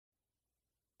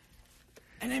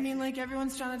And I mean, like,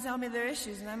 everyone's trying to tell me their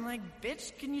issues, and I'm like,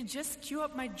 bitch, can you just cue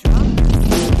up my drum?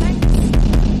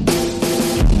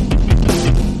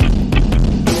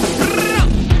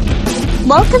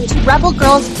 Welcome to Rebel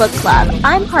Girls Book Club.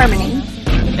 I'm Harmony.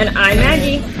 And I'm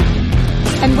Maggie.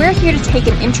 And we're here to take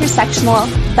an intersectional,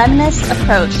 feminist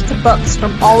approach to books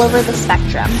from all over the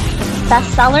spectrum.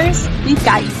 Bestsellers, we've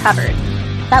got you covered.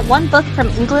 That one book from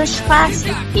English class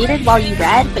you hated while you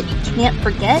read, but you can't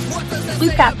forget,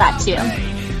 we've got that too.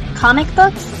 Comic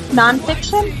books,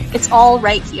 nonfiction, it's all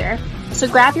right here. So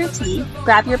grab your tea,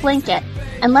 grab your blanket,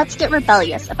 and let's get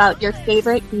rebellious about your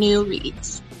favorite new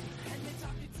reads.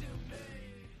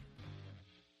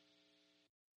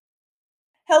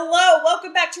 Hello,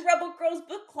 welcome back to Rebel Girls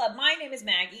Book Club. My name is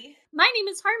Maggie. My name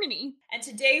is Harmony. And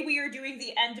today we are doing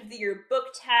the end of the year book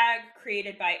tag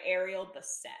created by Ariel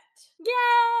Bassett.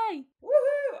 Yay!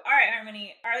 Woohoo! All right,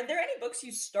 Harmony, are there any books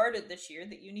you started this year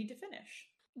that you need to finish?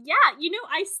 Yeah,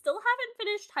 I still haven't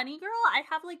finished Honey Girl. I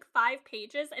have like 5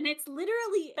 pages, and it's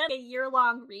literally been a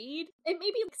year-long read. It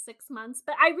may be like 6 months,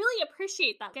 but I really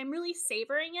appreciate that. I'm really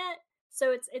savoring it.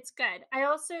 So it's good. I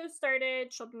also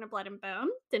started Children of Blood and Bone.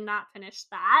 Did not finish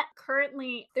that.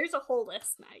 Currently, there's a whole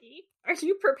list, Maggie. Are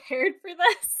you prepared for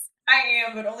this? I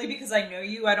am, but only because I know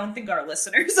you. I don't think our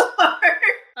listeners are.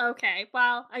 Okay,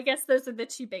 well, I guess those are the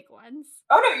 2 big ones.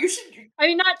 Oh no, you should. I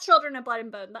mean, not Children of Blood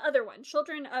and Bone, the other one.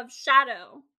 Children of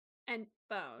Shadow and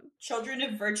Bone. Children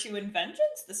of Virtue and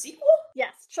Vengeance, the sequel?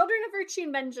 Yes, Children of Virtue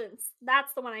and Vengeance.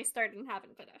 That's the one I started and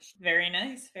haven't finished. Very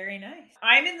nice, very nice.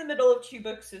 I'm in the middle of 2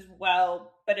 books as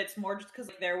well, but it's more just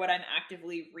because they're what I'm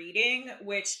actively reading,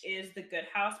 which is The Good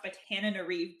House by Tana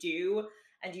Nariv Dew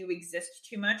and You Exist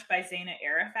Too Much by Zaina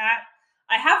Arafat.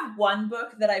 I have one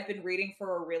book that I've been reading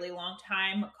for a really long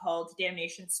time called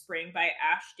Damnation Spring by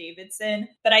Ash Davidson,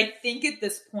 but I think at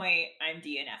this point I'm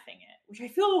DNFing it, which I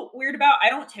feel weird about. I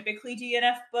don't typically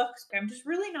DNF books, but I'm just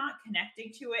really not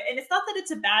connecting to it. And it's not that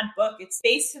it's a bad book. It's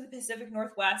based in the Pacific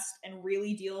Northwest and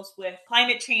really deals with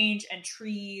climate change and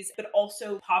trees, but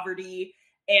also poverty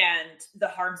and the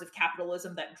harms of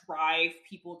capitalism that drive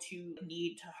people to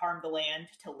need to harm the land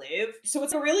to live. So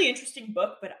it's a really interesting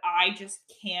book, but I just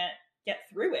can't get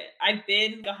through it. I've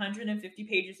been 150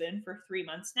 pages in for 3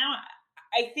 months now.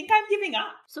 I think I'm giving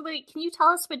up. So wait, can you tell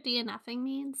us what DNFing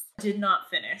means? Did not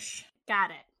finish. Got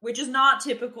it. Which is not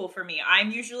typical for me. I'm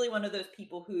usually one of those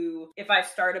people who, if I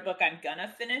start a book, I'm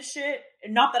gonna finish it.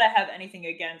 Not that I have anything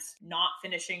against not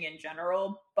finishing in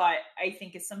general, but I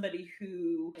think as somebody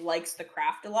who likes the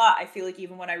craft a lot, I feel like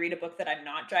even when I read a book that I'm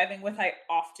not driving with, I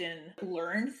often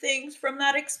learn things from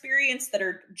that experience that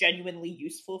are genuinely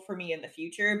useful for me in the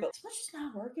future, but it's just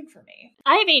not working for me.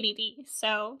 I have ADD,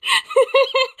 so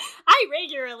I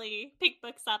regularly pick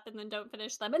books up and then don't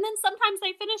finish them, and then sometimes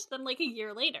I finish them like a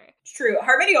year later. It's true.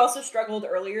 Harmony also struggled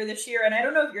earlier this year, and I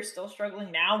don't know if you're still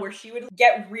struggling now, where she would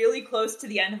get really close to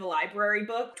the end of a library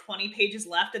book, 20 pages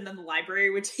left, and then the library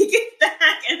would take it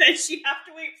back, and then she'd have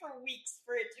to wait for weeks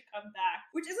for it to come back.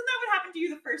 Which, isn't that what happened to you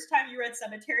the first time you read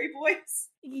Cemetery Boys?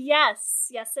 Yes,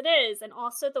 it is. And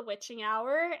also The Witching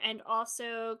Hour, and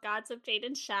also Gods of Jade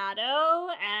and Shadow,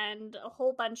 and a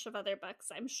whole bunch of other books,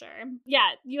 I'm sure.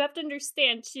 Yeah, you have to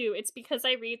understand, too, it's because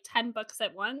I read 10 books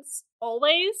at once.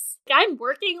 Always. I'm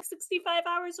working 65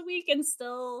 hours a week and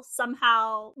still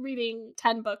somehow reading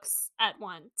 10 books at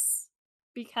once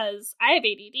because I have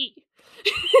ADD.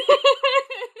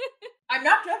 I'm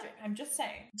not judging. I'm just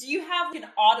saying. Do you have an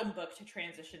autumn book to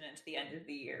transition into the end of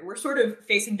the year? We're sort of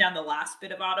facing down the last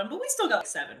bit of autumn, but we still got like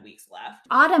 7 weeks left.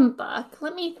 Autumn book.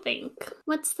 Let me think.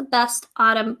 What's the best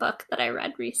autumn book that I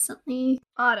read recently?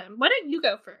 Autumn. Why don't you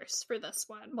go first for this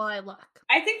one while I look?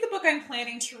 I think the book I'm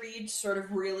planning to read to sort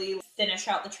of really finish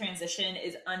out the transition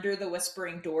is Under the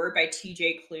Whispering Door by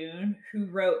TJ Klune, who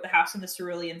wrote The House in the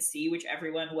Cerulean Sea, which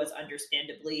everyone was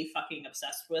understandably fucking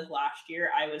obsessed with last year.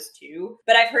 I was too.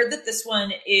 But I've heard that this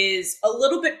one is a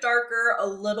little bit darker, a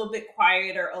little bit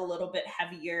quieter, a little bit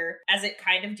heavier, as it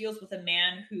kind of deals with a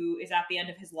man who is at the end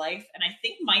of his life and I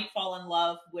think might fall in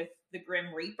love with the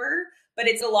Grim Reaper, but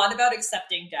it's a lot about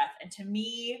accepting death. And to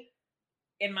me,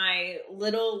 in my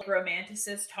little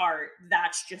romanticist heart,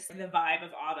 that's just the vibe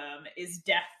of autumn, is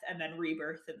death and then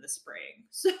rebirth in the spring.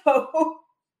 So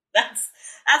that's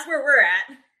where we're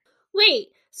at. Wait,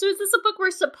 so is this a book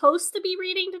we're supposed to be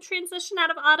reading to transition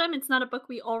out of autumn? It's not a book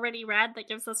we already read that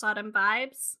gives us autumn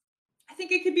vibes? I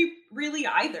think it could be really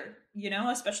either,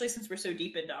 especially since we're so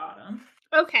deep into autumn.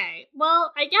 Okay,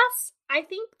 well, I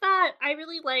think that I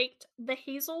really liked The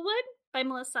Hazelwood by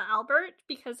Melissa Albert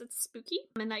because it's spooky,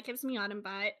 and that gives me autumn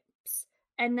vibes.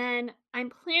 And then I'm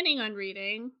planning on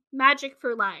reading Magic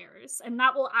for Liars, and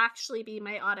that will actually be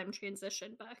my autumn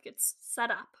transition book. It's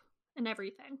set up. and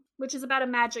Everything, which is about a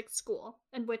magic school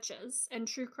and witches and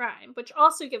true crime, which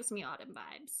also gives me autumn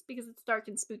vibes because it's dark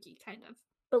and spooky, kind of,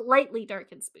 but lightly dark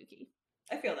and spooky.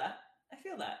 I feel that.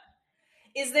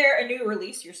 Is there a new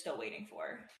release you're still waiting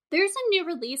for? There's a new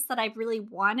release that I really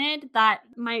wanted that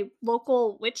my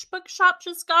local witch bookshop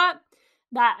just got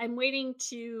that I'm waiting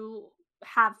to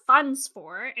have funds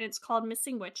for, and it's called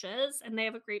Missing Witches, and they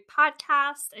have a great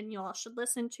podcast, and you all should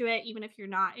listen to it even if you're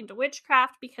not into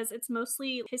witchcraft, because it's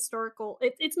mostly historical.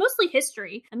 It's mostly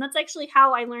history, and that's actually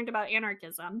how I learned about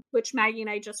anarchism, which Maggie and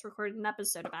I just recorded an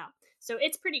episode about. So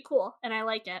it's pretty cool, and I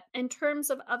like it. In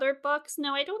terms of other books,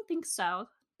 no, I don't think so.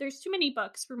 There's too many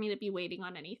books for me to be waiting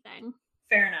on anything.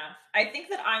 Fair enough. I think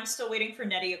that I'm still waiting for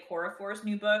Nnedi Okorafor's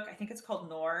new book. I think it's called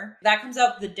Noor. That comes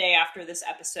out the day after this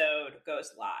episode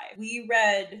goes live. We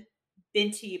read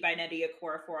Binti by Nnedi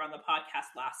Okorafor on the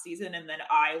podcast last season, and then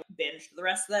I binged the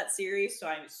rest of that series, so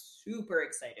I'm super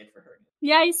excited for her.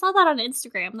 Yeah, I saw that on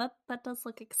Instagram. That does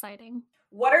look exciting.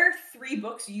 What are 3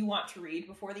 books you want to read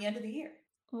before the end of the year?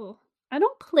 Oh, I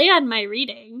don't plan my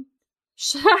reading.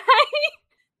 Should I?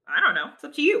 I don't know. It's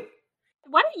up to you.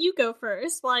 Why don't you go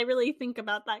first while I really think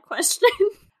about that question?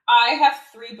 I have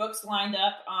 3 books lined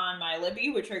up on my Libby,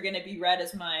 which are going to be read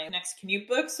as my next commute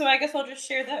book, so I guess I'll just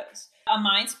share those. A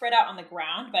Mind Spread Out on the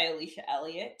Ground by Alicia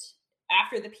Elliott,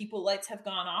 After the People Lights Have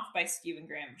Gone Off by Stephen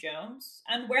Graham Jones,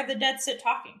 and Where the Dead Sit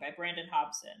Talking by Brandon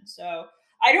Hobson. So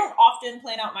I don't often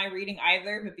plan out my reading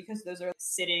either, but because those are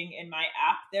sitting in my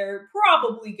app, they're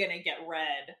probably going to get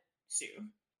read soon.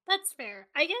 That's fair.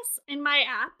 I guess in my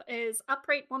app is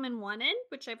Upright Woman Wanted,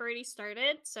 which I've already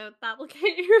started, so that will get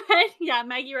you read. Yeah,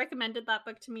 Maggie recommended that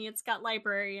book to me. It's got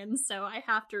librarians, so I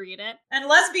have to read it. And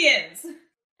lesbians!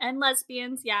 And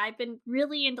lesbians, yeah, I've been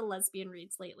really into lesbian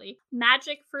reads lately.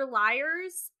 Magic for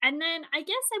Liars, and then I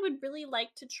guess I would really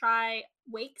like to try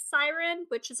Wake Siren,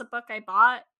 which is a book I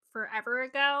bought forever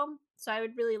ago, so I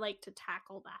would really like to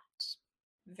tackle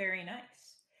that. Very nice.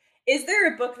 Is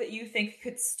there a book that you think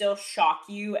could still shock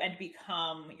you and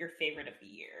become your favorite of the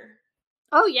year?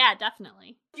 Oh yeah,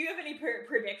 definitely. Do you have any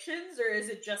predictions, or is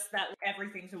it just that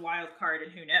everything's a wild card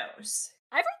and who knows?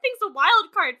 Everything's a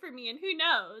wild card for me and who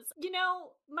knows? You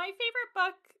know, my favorite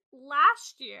book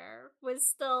last year was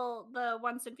still the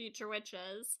Once and Future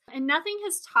Witches, and nothing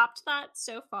has topped that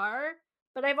so far,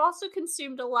 but I've also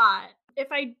consumed a lot. If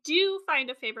I do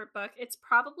find a favorite book, it's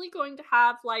probably going to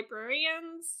have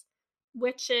librarians,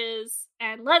 witches,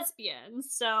 and lesbians.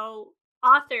 So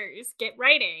authors, get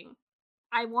writing.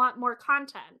 I want more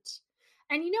content.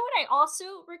 And you know what I also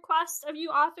request of you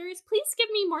authors? Please give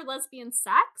me more lesbian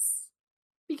sex.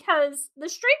 Because the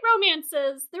straight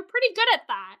romances, they're pretty good at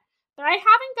that. But I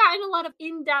haven't gotten a lot of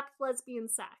in-depth lesbian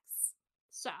sex.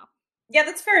 So. Yeah,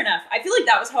 that's fair enough. I feel like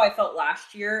that was how I felt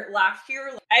last year.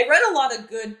 I read a lot of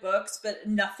good books, but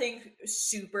nothing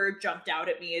super jumped out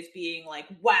at me as being like,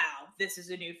 wow, this is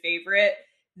a new favorite.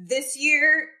 This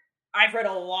year, I've read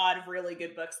a lot of really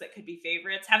good books that could be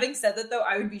favorites. Having said that, though,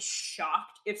 I would be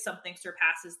shocked if something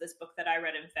surpasses this book that I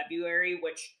read in February,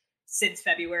 which since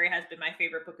February has been my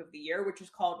favorite book of the year, which is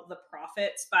called The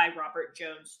Prophets by Robert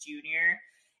Jones Jr.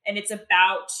 And it's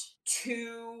about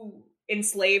 2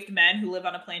 enslaved men who live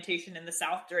on a plantation in the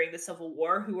South during the Civil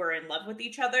War who are in love with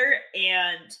each other,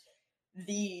 and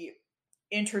the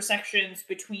intersections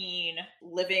between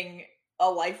living a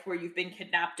life where you've been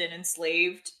kidnapped and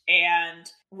enslaved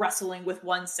and wrestling with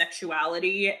one's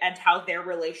sexuality, and how their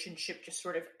relationship just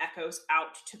sort of echoes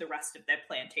out to the rest of that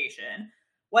plantation.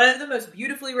 One of the most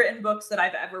beautifully written books that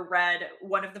I've ever read,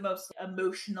 one of the most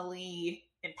emotionally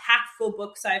impactful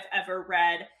books I've ever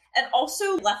read, and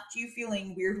also left you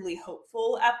feeling weirdly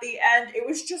hopeful at the end. It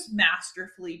was just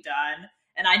masterfully done,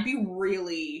 and I'd be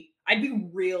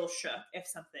real shook if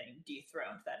something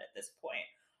dethroned that at this point.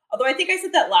 Although I think I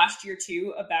said that last year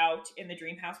too about In the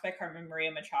Dream House by Carmen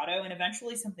Maria Machado, and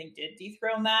eventually something did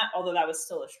dethrone that, although that was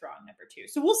still a strong number 2.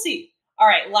 So we'll see. All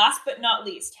right, last but not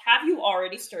least, have you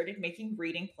already started making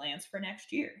reading plans for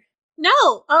next year? No!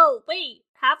 Oh, wait,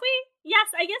 have we? Yes,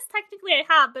 I guess technically I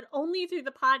have, but only through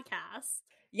the podcast.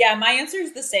 Yeah, my answer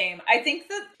is the same. I think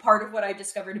that part of what I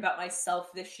discovered about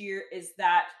myself this year is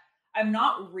that I'm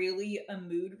not really a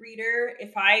mood reader.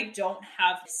 If I don't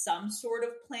have some sort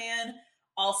of plan,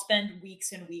 I'll spend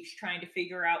weeks and weeks trying to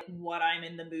figure out what I'm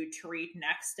in the mood to read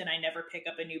next, and I never pick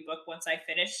up a new book once I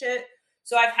finish it.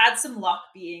 So I've had some luck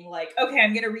being like, okay,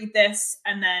 I'm going to read this,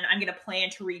 and then I'm going to plan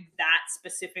to read that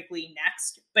specifically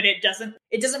next. But it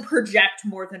doesn't project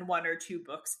more than 1 or 2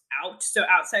 books out. So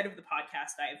outside of the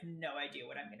podcast, I have no idea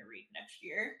what I'm going to read next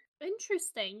year.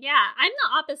 Interesting. Yeah, I'm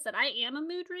the opposite. I am a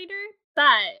mood reader,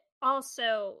 but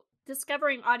also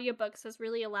discovering audiobooks has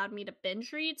really allowed me to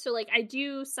binge read. So like I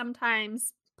do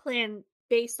sometimes plan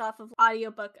based off of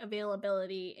audiobook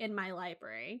availability in my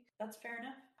library. That's fair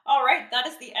enough. All right, that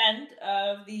is the end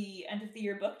of the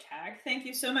year book tag. Thank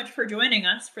you so much for joining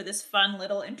us for this fun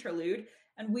little interlude.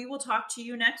 And we will talk to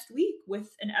you next week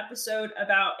with an episode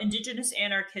about Indigenous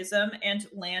anarchism and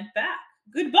land back.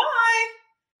 Goodbye!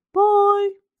 Bye!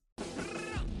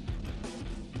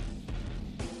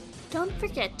 Don't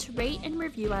forget to rate and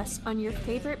review us on your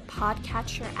favorite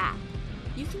podcatcher app.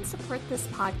 You can support this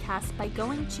podcast by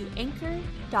going to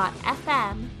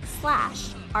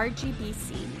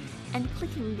anchor.fm/RGBC and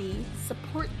clicking the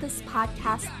Support This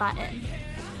Podcast button.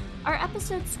 Our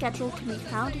episode schedule can be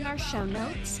found in our show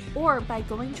notes or by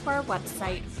going to our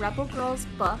website,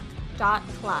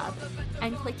 rebelgirlsbook.club,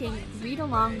 and clicking Read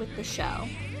Along with the Show.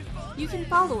 You can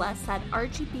follow us at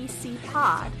RGBC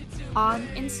Pod on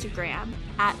Instagram,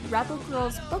 at Rebel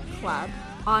Girls Book Club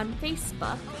on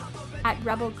Facebook, at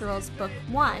Rebel Girls Book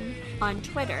 1 on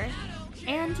Twitter,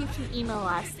 and you can email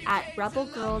us at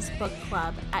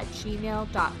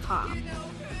rebelgirlsbookclub@gmail.com.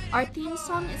 Our theme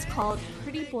song is called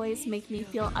Pretty Boys Make Me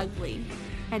Feel Ugly,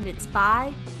 and it's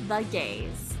by The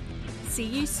Gays. See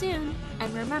you soon,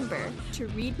 and remember to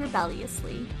read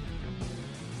rebelliously.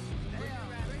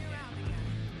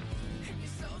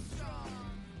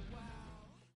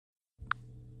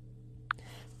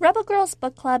 Rebel Girls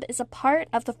Book Club is a part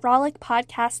of the Frolic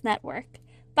Podcast Network.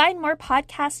 Find more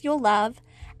podcasts you'll love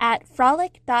at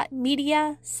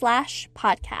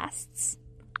frolic.media/podcasts.